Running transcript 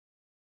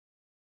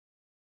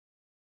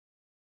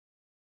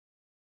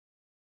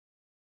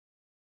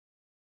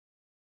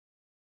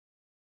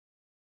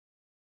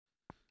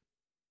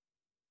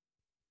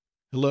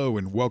Hello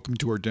and welcome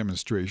to our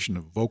demonstration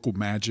of Vocal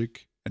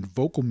Magic and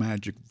Vocal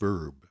Magic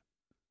Verb,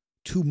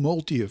 two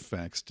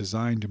multi-effects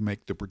designed to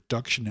make the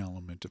production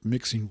element of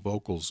mixing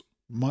vocals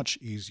much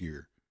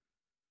easier.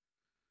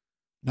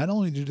 Not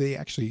only do they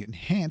actually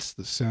enhance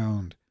the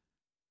sound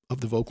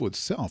of the vocal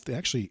itself, they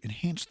actually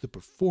enhance the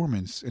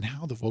performance and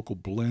how the vocal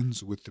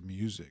blends with the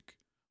music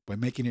by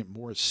making it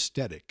more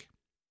aesthetic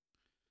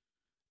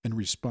and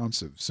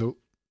responsive. So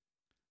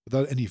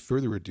without any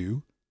further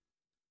ado,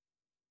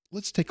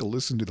 let's take a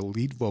listen to the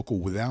lead vocal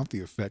without the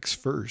effects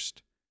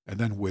first, and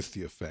then with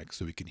the effects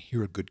so we can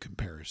hear a good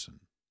comparison.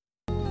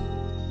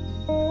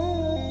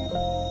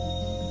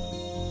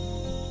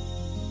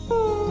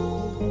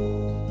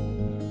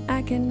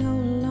 I can no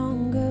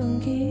longer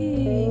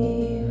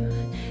keep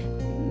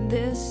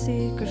this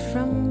secret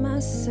from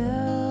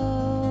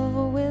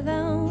myself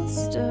without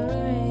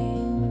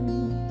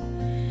stirring.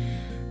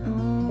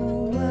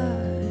 Oh,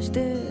 watch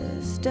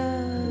this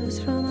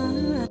does from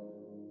my...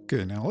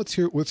 Okay, now let's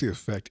hear it with the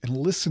effect and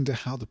listen to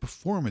how the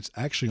performance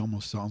actually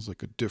almost sounds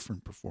like a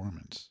different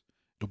performance.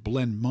 It'll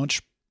blend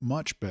much,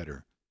 much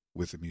better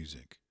with the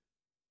music.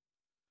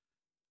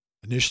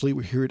 Initially,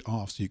 we hear it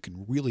off so you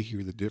can really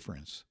hear the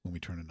difference when we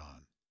turn it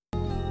on.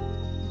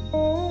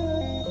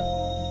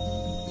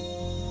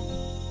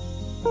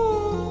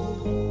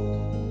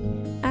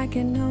 I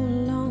can no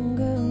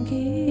longer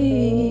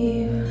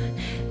keep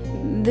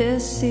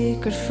this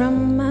secret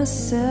from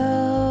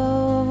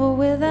myself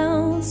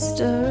without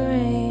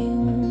stirring.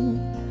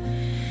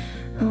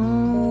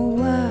 Oh,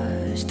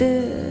 watch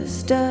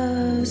this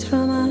does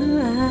from my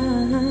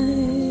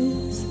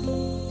eyes.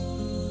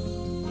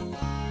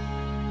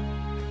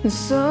 The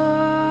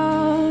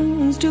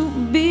songs to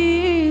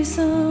be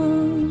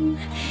sung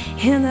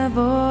in the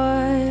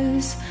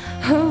voice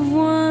of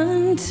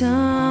one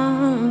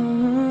tongue.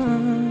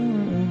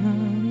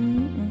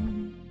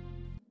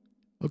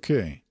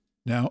 Okay,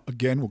 now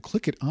again, we'll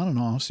click it on and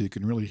off so you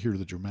can really hear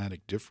the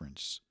dramatic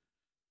difference.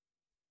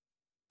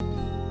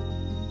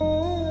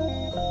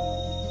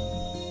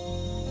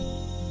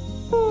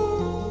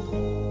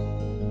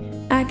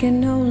 I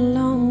can no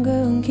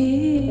longer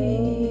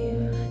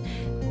keep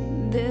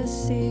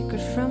this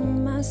secret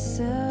from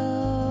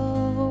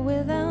myself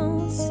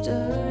without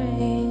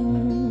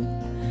stirring.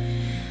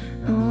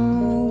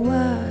 Oh,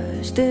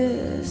 watch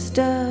this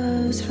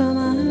does from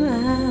my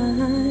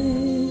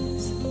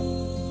eyes.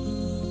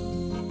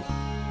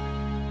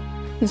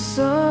 The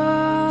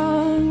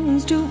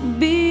songs to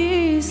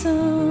be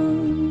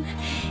sung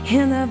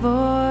in the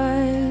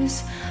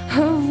voice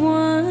of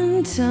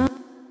one tongue.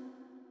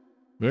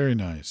 Very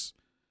nice.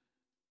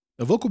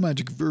 A Vocal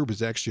Magic Verb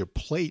is actually a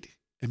plate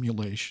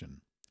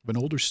emulation of an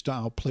older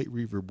style plate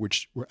reverb,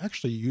 which were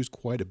actually used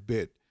quite a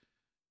bit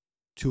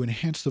to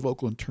enhance the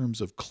vocal in terms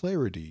of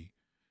clarity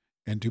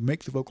and to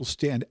make the vocal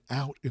stand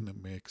out in the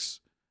mix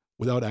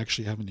without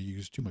actually having to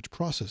use too much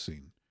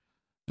processing.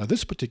 Now,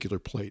 this particular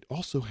plate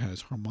also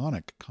has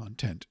harmonic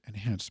content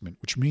enhancement,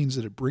 which means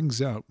that it brings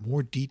out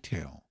more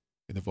detail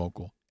in the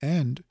vocal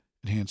and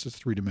enhances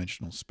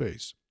three-dimensional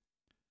space.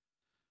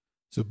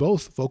 So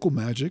both Vocal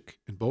Magic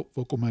and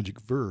Vocal Magic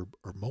Verb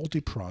are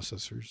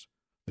multiprocessors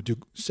that do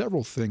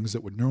several things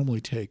that would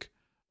normally take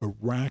a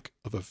rack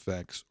of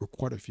effects or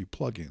quite a few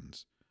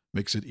plugins.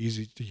 Makes it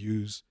easy to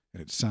use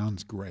and it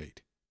sounds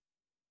great.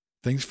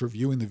 Thanks for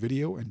viewing the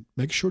video, and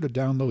make sure to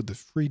download the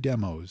free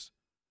demos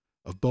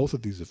of both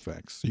of these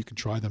effects so you can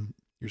try them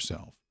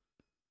yourself.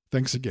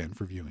 Thanks again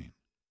for viewing.